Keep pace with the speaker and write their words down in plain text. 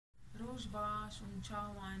باش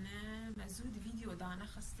ونشاوانا مزود فيديو دانا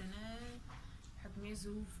خستنا حكمي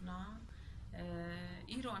زوفنا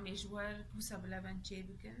ايرو امي جوار كوسا بلبن چه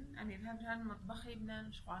بكن امي بهبران مطبخي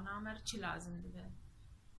بدن شقانا مر چي لازم دبه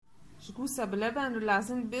شكوسا بلبن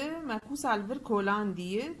لازم به مكوسا على البر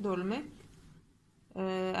كولاندية دولمك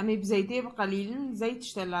امي بزيتي بقليل زيت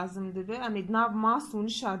شتا لازم دبه امي دناب ماس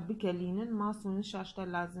ونشاد بكلينن ماس ونشاد شتا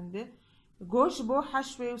لازم ده گوش بو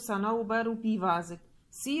حشوه وصنوبر وبيفازك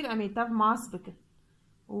سير امي تاف ماس بكن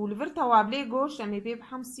ولفر توابلي گوش امي بيب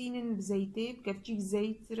حمسينن بزيتي بكفتيك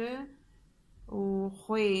زيتره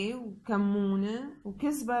وخوي وكمونه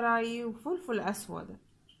وكزبراي وفلفل اسود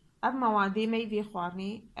اب موادي مي في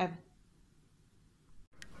خوارني اب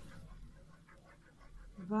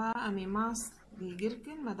و امي ماس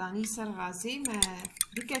بيجركن مداني سر غازي ما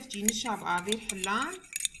بكفتي نشاب عبير حلان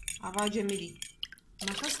عبا جميلي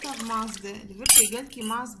ما كستر ماس ده لفرتي قلكي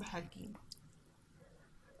ماس بحكين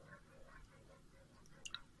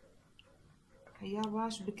هيا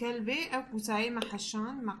باش بكلبي اكو ساي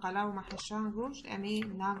محشان مقلاو محشان غوش امي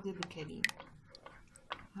ناخده بكلين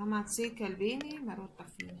هما تسي كلبيني مرو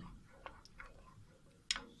طفيني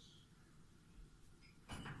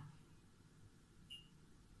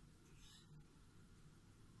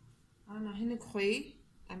انا هنك خوي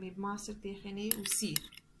امي بماسر تيخيني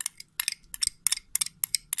وسير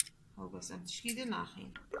هو بس ام تشكيدة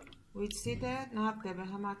ناخين ويتسيتا نابدا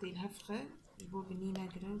بهماتي الهفخة يبو بنينا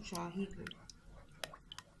قرن وشاهيكو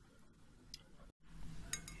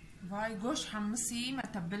فاي قوش حمصي ما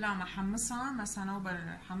تبلها ما حمصها ما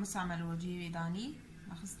صنوبر حمصها ما الوجيه داني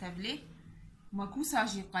ما خستبلي ما كوسا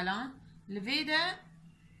جي قلان لفيدا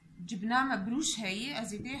جبناه مبروش هي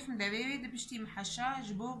ازيتي خمدا بيبي دبشتي محشا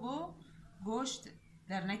جبوغو قوشت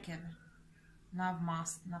در نكبر ناب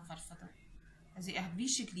ماست نفرفطه ازي اهبي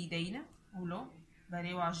شكلي دينا ولو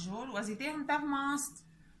بري واجول وازيتي خمتاف ماست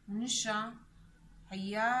ونشا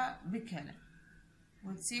هيا بكلا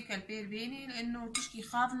وتسيك البير بيني لانه تشكي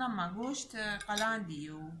خافنا ما قوشت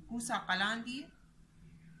قلاندي وكوسا قلاندي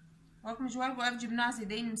وقت مجوال بو افجب ناسي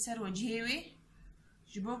دين مسر وجهيوي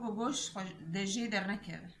جبوكو قوش دجي در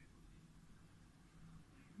نكبه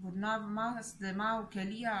بدناب ما ما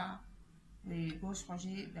وكليا وقوش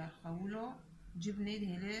خجي در خولو جبني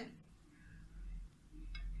دهله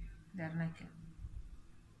در نكبه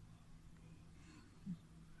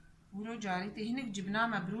ولو جاريتي هنك جبناه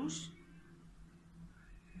مبروش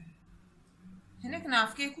هنك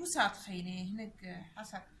نافكي كوسا تخيني هنك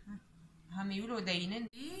حسب هم يقولوا دينن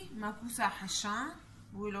ما كوسا حشان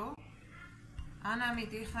ولو انا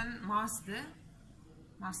ميتيخن ماسدة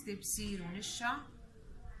بسير ونشا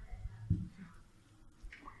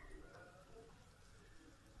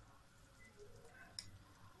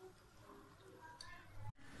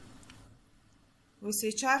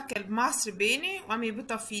وسيشار كلب ماستر بيني وامي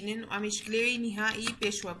بطفينن وامي شكلي نهائي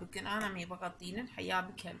بيشوا بكن انا مي بغطينن حيا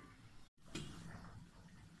بكلب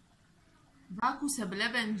باكوسا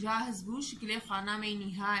بلبن جاهز بو شكلي خانامي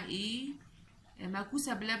نهائي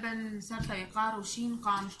ماكوسا بلبن سر طريقه روشين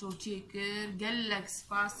قامشلو تشيكر قالك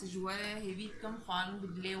سباس جوا هيبيت كم خانو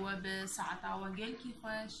بدليوه بساعتا وقال كي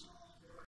خوش